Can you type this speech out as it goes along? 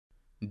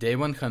Day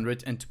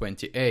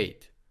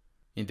 128.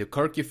 In the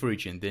Kharkiv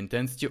region, the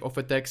intensity of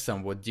attacks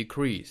somewhat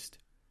decreased.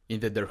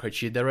 In the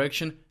Derchachi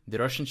direction, the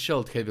Russians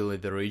shelled heavily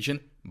the region,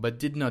 but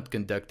did not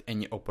conduct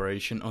any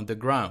operation on the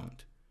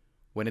ground.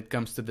 When it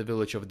comes to the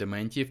village of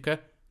Dementiivka,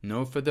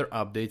 no further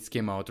updates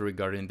came out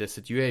regarding the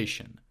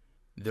situation.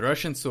 The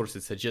Russian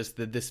sources suggest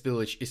that this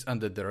village is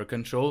under their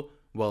control,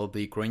 while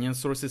the Ukrainian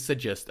sources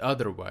suggest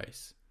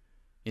otherwise.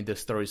 In the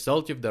Staryi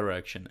Saltiv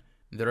direction,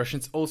 the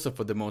Russians also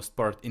for the most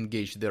part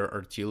engaged their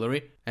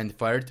artillery and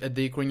fired at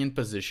the Ukrainian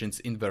positions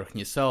in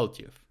Verkhnii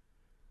Saltiv.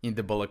 In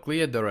the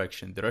Balakliia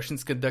direction, the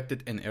Russians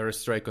conducted an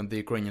airstrike on the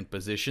Ukrainian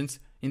positions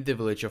in the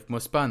village of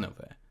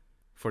Mospanove.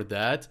 For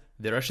that,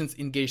 the Russians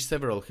engaged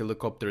several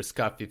helicopters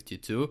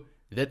Ka-52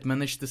 that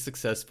managed to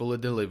successfully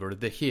deliver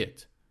the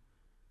hit.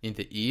 In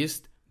the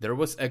east, there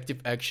was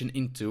active action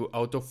in 2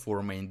 out of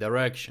 4 main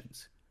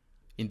directions.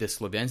 In the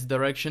Slovyansk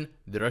direction,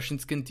 the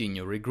Russians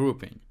continue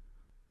regrouping.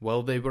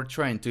 While they were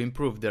trying to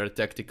improve their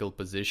tactical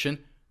position,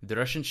 the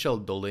Russians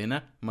shelled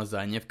Dolina,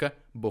 Mazanevka,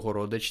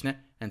 Bohorodochne,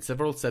 and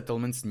several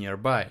settlements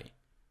nearby.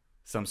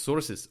 Some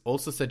sources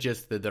also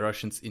suggest that the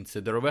Russians in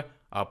Sidorove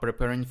are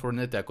preparing for an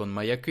attack on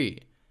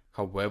Mayaki.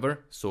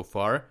 However, so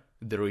far,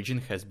 the region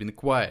has been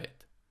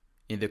quiet.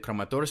 In the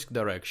Kramatorsk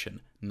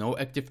direction, no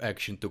active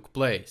action took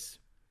place.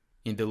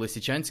 In the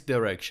Lysychansk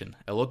direction,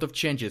 a lot of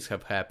changes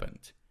have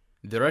happened.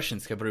 The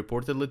Russians have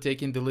reportedly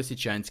taken the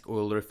Lysychansk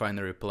oil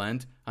refinery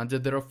plant under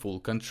their full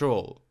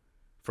control.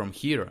 From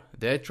here,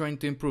 they are trying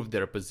to improve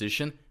their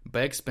position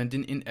by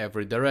expanding in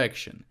every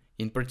direction,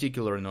 in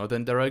particular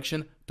northern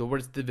direction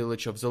towards the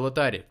village of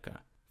Zolotarivka,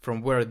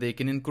 from where they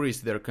can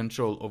increase their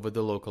control over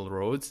the local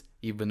roads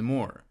even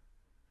more.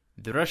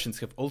 The Russians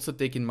have also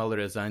taken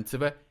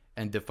Maloryazantsevo,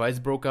 and the fights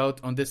broke out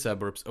on the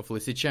suburbs of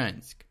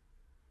Lysychansk.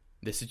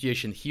 The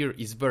situation here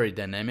is very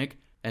dynamic,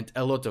 and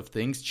a lot of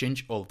things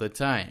change all the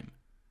time.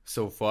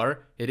 So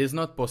far, it is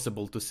not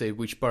possible to say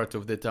which part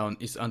of the town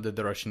is under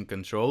the Russian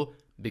control,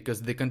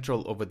 because the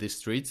control over the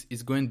streets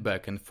is going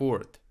back and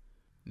forth.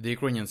 The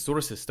Ukrainian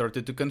sources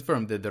started to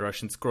confirm that the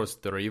Russians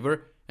crossed the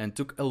river and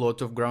took a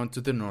lot of ground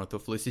to the north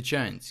of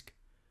Lysychansk.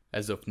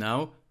 As of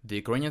now, the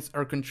Ukrainians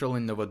are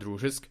controlling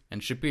Novodruzhsk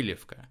and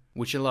Shipilivka,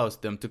 which allows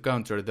them to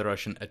counter the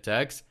Russian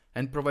attacks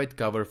and provide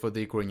cover for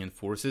the Ukrainian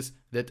forces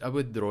that are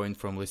withdrawing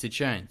from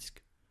Lysychansk.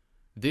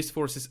 These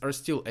forces are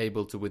still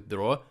able to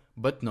withdraw,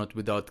 but not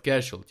without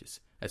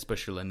casualties,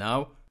 especially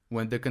now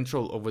when the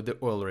control over the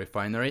oil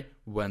refinery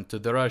went to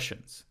the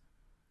Russians.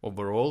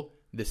 Overall,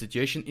 the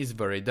situation is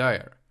very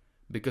dire.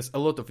 Because a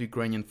lot of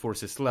Ukrainian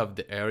forces left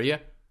the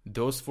area,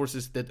 those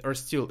forces that are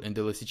still in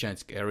the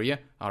Lysychansk area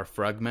are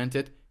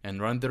fragmented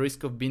and run the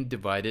risk of being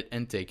divided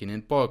and taken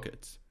in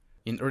pockets.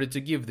 In order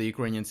to give the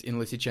Ukrainians in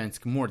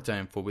Lysychansk more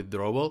time for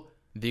withdrawal,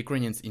 the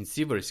Ukrainians in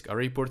Siversk are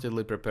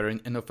reportedly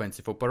preparing an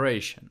offensive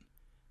operation.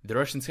 The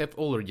Russians have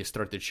already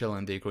started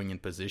shelling the Ukrainian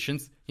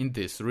positions in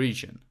this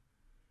region.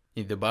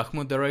 In the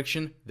Bakhmut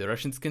direction, the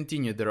Russians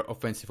continue their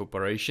offensive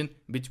operation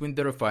between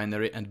the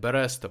refinery and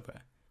Berestove.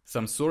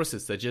 Some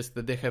sources suggest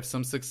that they have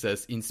some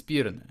success in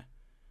Spirne.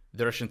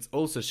 The Russians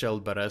also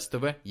shelled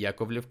Berestove,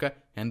 Yakovlivka,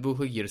 and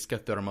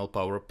Volhygerska thermal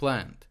power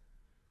plant.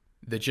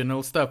 The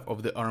General Staff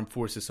of the Armed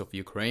Forces of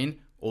Ukraine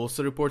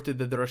also reported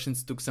that the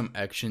Russians took some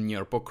action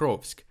near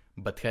Pokrovsk,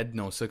 but had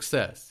no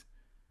success.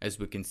 As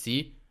we can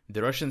see,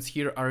 the Russians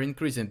here are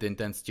increasing the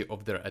intensity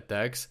of their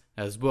attacks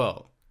as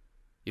well.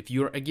 If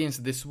you are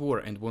against this war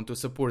and want to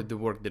support the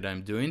work that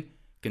I'm doing,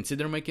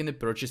 consider making a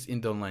purchase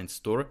in the online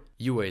store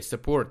UA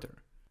Supporter.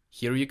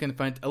 Here you can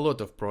find a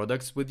lot of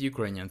products with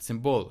Ukrainian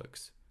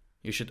symbolics.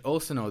 You should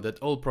also know that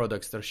all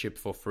products are shipped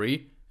for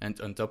free, and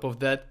on top of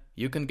that,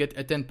 you can get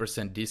a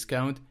 10%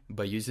 discount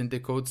by using the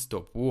code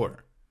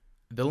STOPWAR.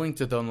 The link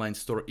to the online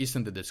store is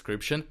in the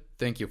description.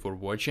 Thank you for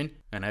watching,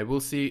 and I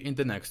will see you in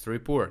the next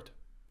report.